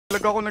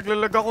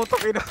Naglalag ako,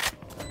 takina.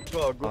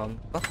 Gago.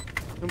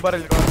 Yung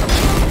baril ko.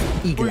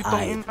 Eagle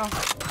eye.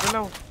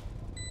 Galaw.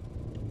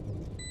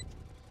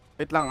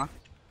 Wait lang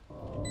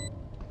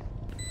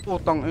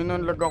Putang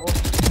ina, lag ako.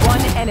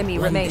 One enemy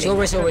remaining.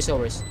 Sowers. Lag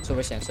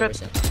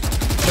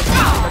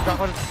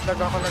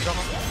ako.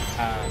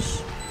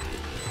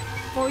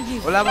 For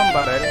you. Wala bang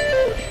baril?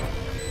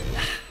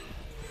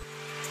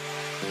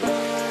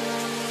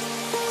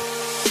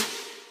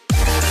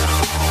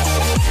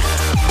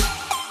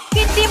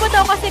 Hindi mo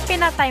daw kasi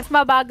pinatime,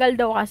 mabagal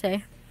daw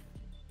kasi.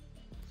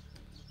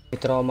 May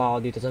trauma ako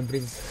dito sa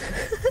bridge.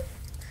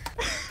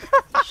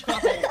 Oh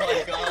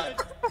my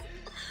god.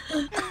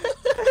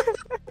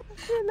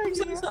 I'm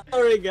so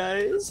sorry,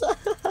 guys.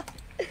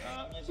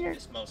 I'm using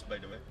this mouse, by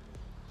the way.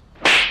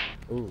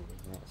 Ooh,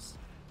 nice.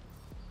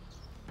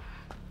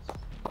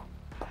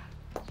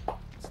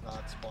 It's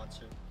not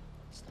sponsored.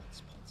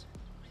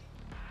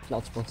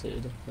 Not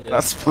sponsored.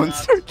 Not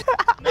sponsored.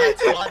 Not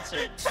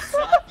sponsored.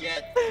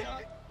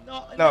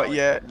 Not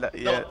yet. Not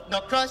yet.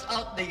 No, cross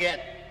out the yet.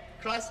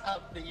 Cross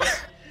out the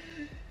yet.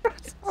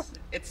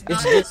 It's not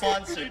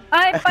sponsored.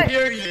 Ay,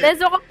 Period.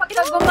 Leso kapag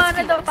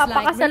gumana daw,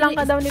 papakasalan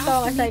ka daw nito.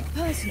 Like,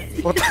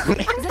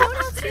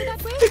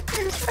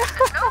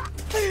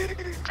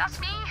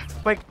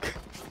 Spike.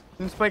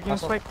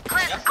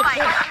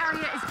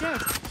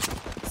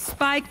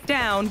 Spike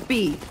down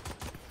B.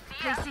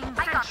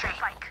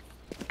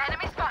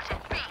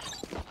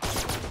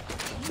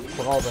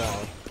 Baka ba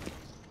ako?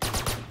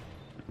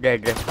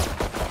 Gege.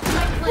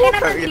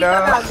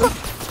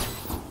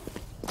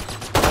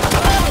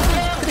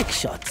 Trick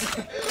shots.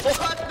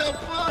 What the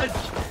fudge?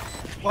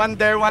 One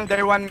there, one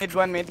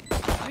mid.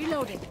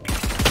 Reloading.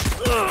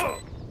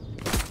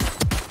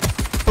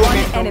 One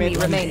Enemy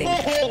remaining.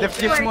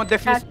 Defuse mo,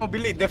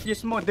 Billy.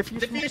 Defuse mo.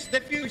 Defuse.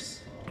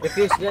 Defuse.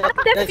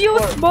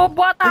 defuse,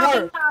 bobo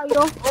atake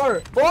tayo.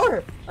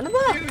 Four! Ano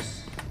ba?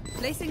 Defuse.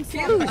 Placing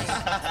swarm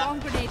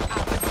grenade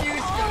out.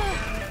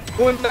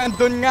 Kung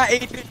nandun nga,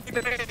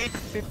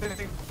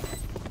 83.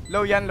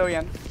 Low yan.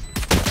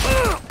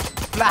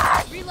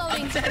 Flash!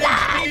 Reloading.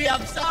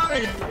 I'm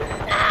sorry.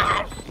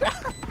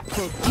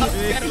 Good.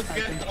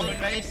 Oh,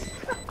 nice.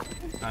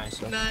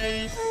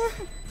 Nice.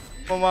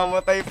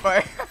 Mamamatay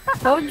pa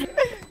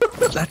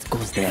That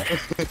goes there.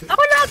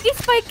 Ako lagi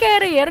spike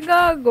carrier,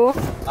 gago.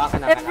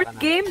 Every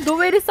game,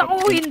 duweris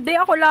ako, hindi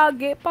ako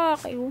lagi.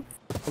 Pakyo.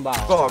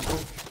 Gago.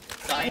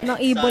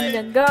 Ng ibon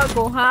yan,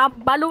 gago. Ha?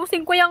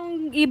 Balusin ko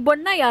yung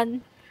ibon na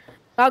yan.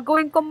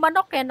 Gagawin kong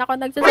manok yan, ako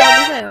nagsasabi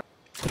sa'yo.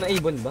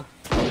 Naibon ba?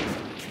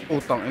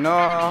 Utang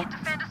ina.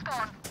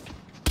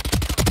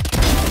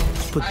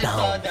 Put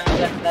down.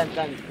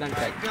 Land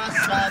right. Just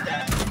saw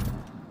that.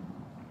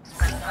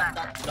 Not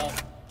that dumb.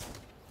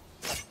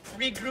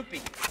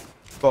 Regrouping.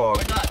 Gago.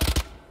 Or not.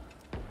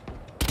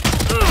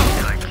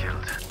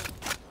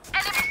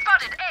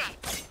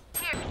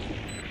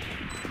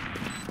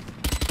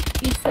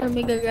 Isa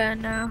may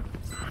gagana.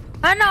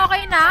 Ano,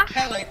 okay na?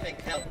 Hell, I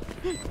think. Hell.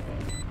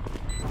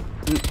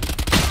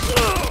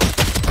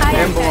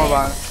 Ayan,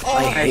 bumaba.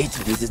 I hate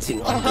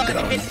visiting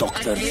underground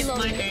doctors. I hate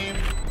my aim.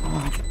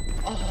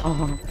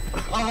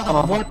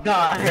 What the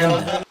hell?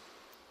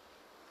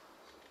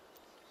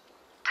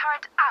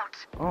 Turret out.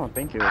 Oh,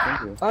 thank you.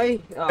 Ay,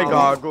 Ay,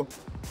 gago.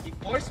 He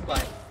forced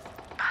by.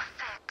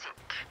 Pathetic.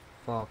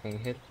 fucking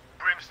hit.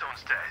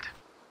 Brimstone's dead.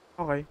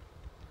 Okay.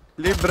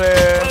 Libre!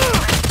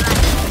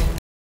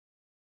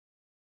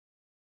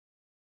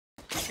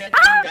 You can't do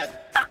that.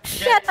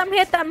 Shit, I'm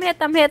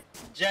hit.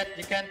 Jet,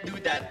 you can't do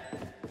that.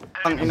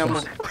 Ang ina mo.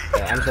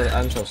 Yeah,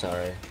 I'm so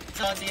sorry.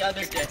 It's on the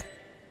other jet.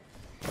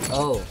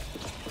 Oh.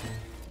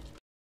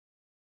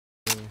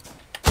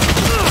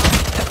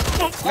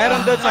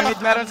 Meron doon sa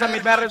mid, meron sa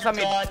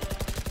mid. God.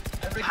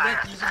 I regret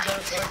using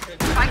those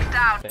orphans. Spike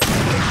down.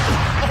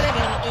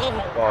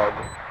 God.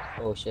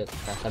 Oh shit.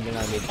 Sabi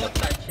nga mid top.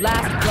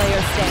 Last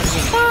player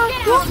standing.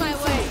 Gago!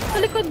 Sa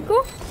likod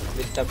ko.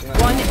 Mid top nga.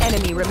 One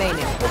enemy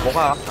remaining. Bobo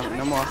ka. Ang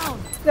ina mo.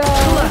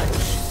 Gago.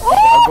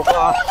 Bobo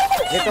ka.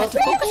 Ito.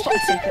 Get.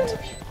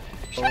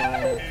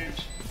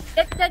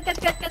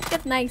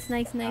 Nice.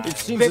 It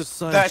seems a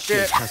side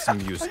ship has some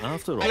use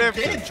after all. I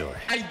did. Enjoy.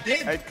 I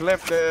did. I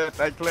clipped it.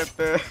 I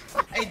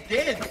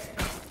did.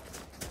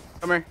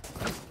 Come here.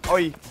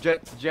 Oy,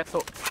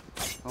 Jetto.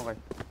 Okay.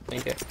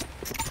 Thank you.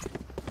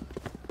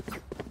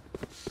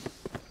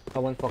 I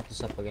won't fuck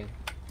this up again.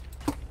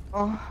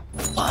 Oh.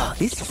 Ah,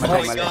 this is Oh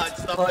my Mali. god,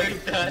 stop doing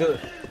that. Dude.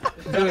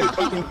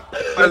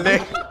 Mali.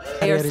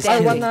 Player Ay,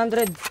 standing.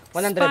 100.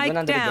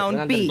 Spike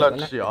down, B.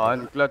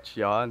 Clutch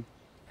yan.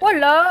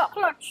 Wala.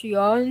 Clutch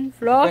yan.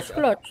 Clutch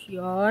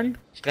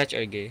yan. Scratch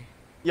or gay?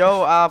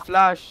 Yo,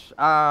 Flash,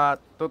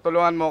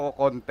 tutulungan mo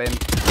ko content.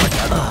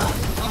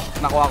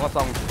 Nakuha ko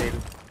song skill.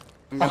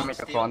 Hanggang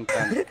make a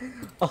content.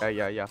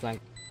 Yeah.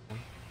 Flank.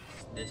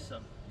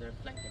 They're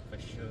flanking for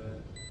sure.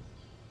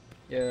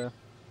 Yeah.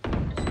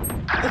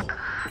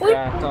 Uy!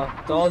 Yeah,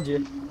 told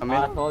you.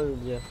 Amen. I told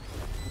you.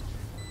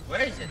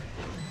 Where is it?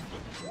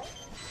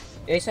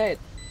 A side.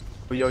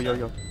 Yo.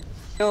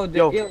 Yo,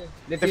 Yo, yo,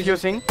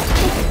 Defusing?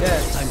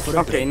 Yes. Time for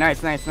a Okay, break.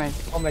 nice.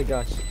 Oh my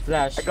gosh.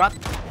 Flash. I got.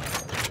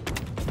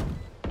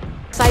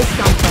 Size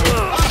jumper.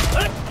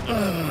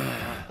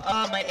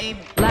 My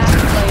aim. Last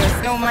player.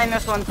 No,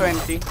 minus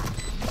 120.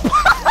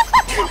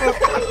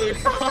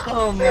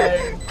 Oh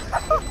my.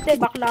 Hindi,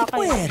 bakla kayo.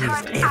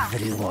 Where is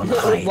everyone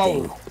hiding?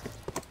 Wow.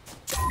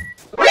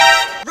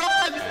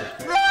 Run!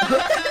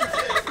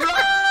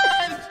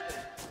 Run!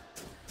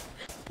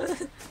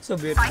 So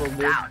beautiful,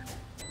 dude.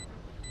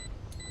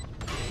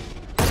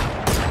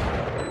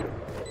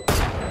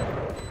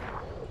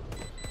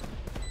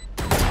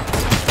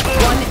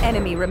 One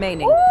enemy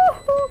remaining.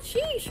 Woohoo!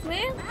 Sheesh,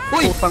 man.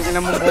 Putang ina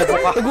mo, bobo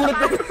ka.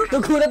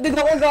 Nagulat din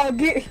ako,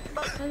 gagi.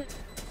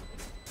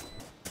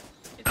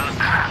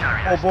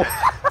 Bobo.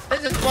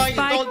 This is why you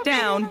Spike don't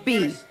down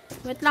B.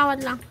 Wait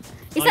lang.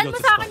 Isan mo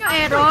sa akin yung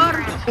error.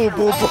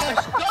 Bobo.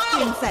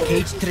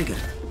 Cage trigger.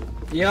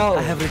 Yo,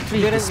 I have you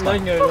retrieved didn't this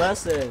learn your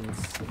lessons.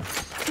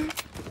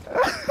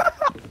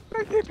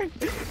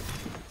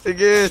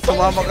 Sige,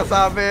 sumama ka sa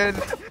amin.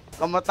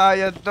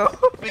 Kamatayan to.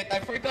 Wait, I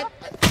forgot.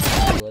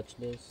 Watch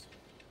this.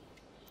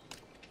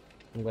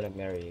 I'm gonna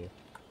marry you.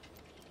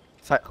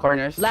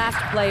 Corners. Last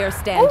player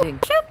standing.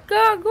 Shit,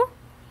 gago.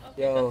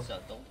 Yo,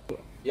 Don't.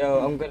 yo,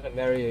 I'm gonna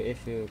marry you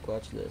if you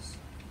watch this.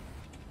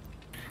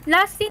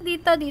 Last seat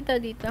dito.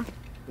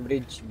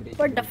 Bridge.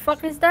 Where the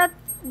fuck is that?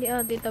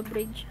 Dito,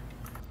 bridge.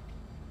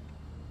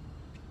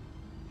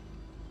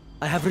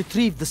 I have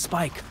retrieved the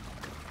spike.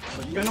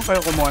 Ganun kayo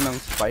kumuha ng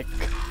spike?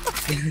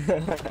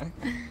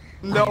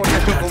 Hindi ako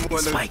nito kumuha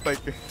ng Spike.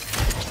 spike.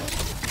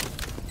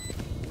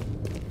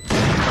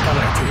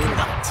 Taking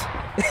out.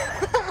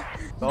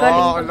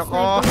 Oh, ano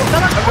ko?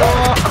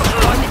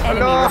 One enemy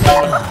Hello?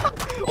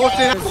 remaining. Oh,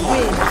 shit!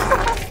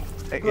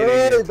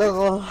 Wait,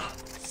 ako.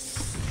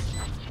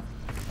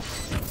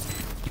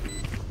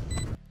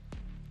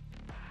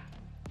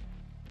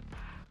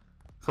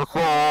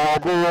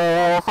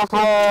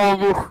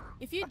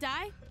 If you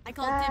die, I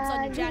call dibs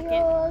on your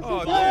jacket. Oh,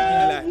 don't be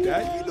like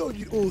that. You know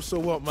you also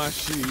want my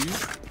shoes.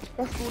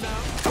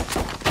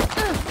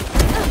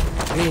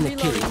 Rain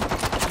kill.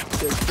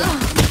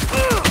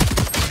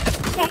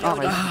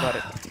 Okay,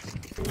 sorry.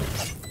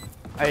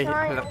 Ay,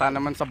 halata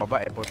naman sa baba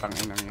eh, putang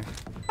ina niya.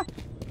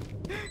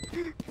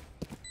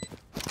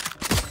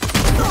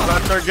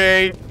 Hunter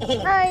gay!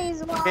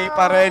 Nice, wow. Gay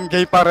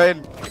pa rin!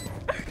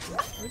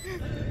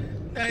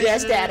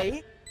 Yes,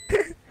 daddy.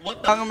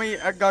 What the? Ang may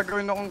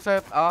gagawin akong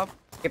setup,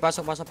 Okay,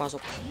 pasok.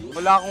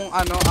 wala akong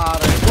ano,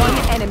 aral. One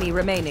enemy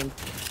remaining.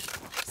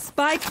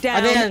 Spike down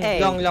Ano yan? A.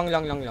 Long.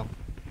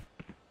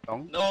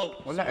 No.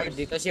 Wala eh.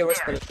 Dito si Rose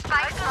pala.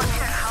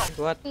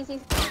 What?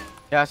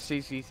 Yeah,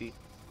 si.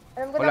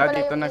 Wala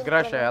dito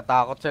nag-rush eh,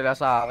 takot sila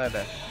sa akin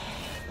eh.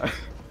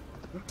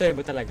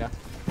 Turbo talaga.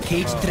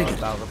 Cage trigger.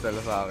 Takot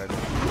sila sa akin.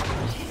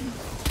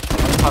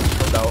 Ang hot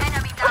ko daw.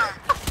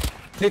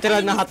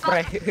 Literal na hot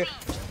pre.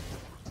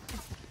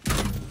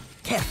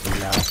 Careful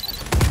now.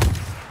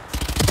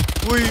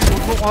 Uy,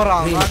 huwag mo Rain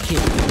karangan.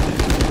 kill.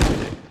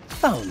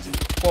 Found you.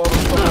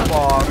 Porong sa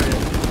pare.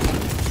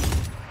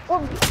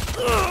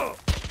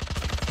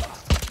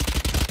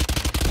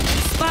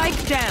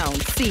 Spike down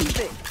C.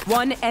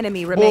 One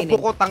enemy remaining.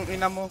 Bobo ko,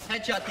 tangina mo.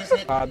 Headshot, he's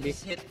hit. Bobby.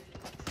 He's hit.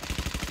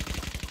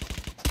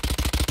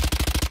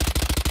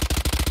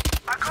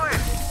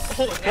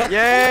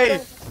 Yay!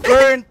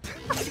 Burnt!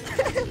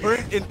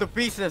 Burnt into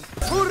pieces.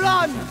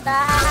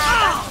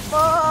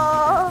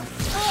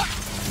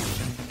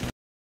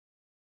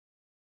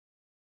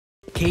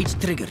 Cage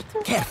triggered.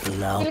 Careful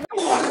now.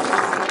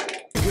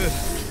 Good.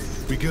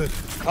 We good.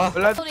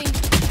 Wala.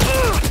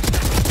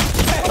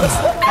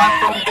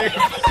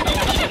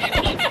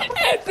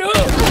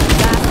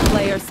 Last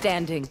player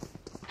standing.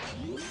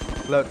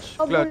 Clutch.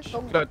 Oh!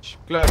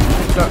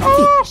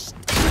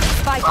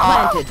 Spike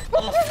planted.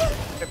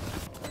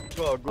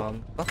 Gago.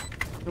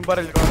 Yung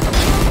baril ko.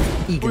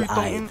 Eagle Uy,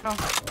 tangin eye. na.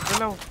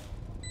 Galaw.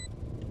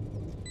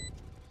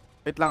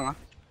 Wait lang ah.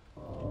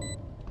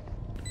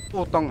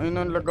 Putang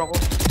ina, lag ako.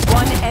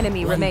 One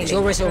enemy remaining.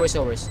 Sowers yan.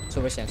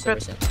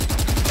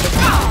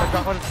 Lag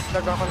ako.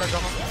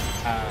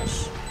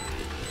 Ash.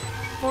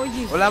 For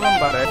you. Wala bang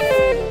baril?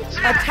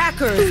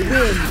 Attackers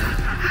win.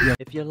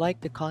 If you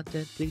like the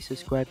content, please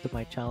subscribe to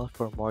my channel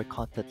for more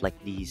content like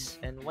these.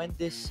 And when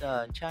this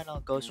channel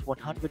goes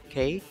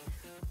 100k,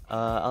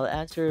 I'll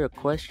answer your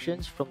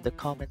questions from the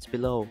comments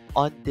below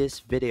on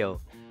this video.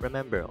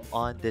 Remember,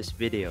 on this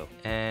video.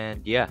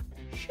 And yeah.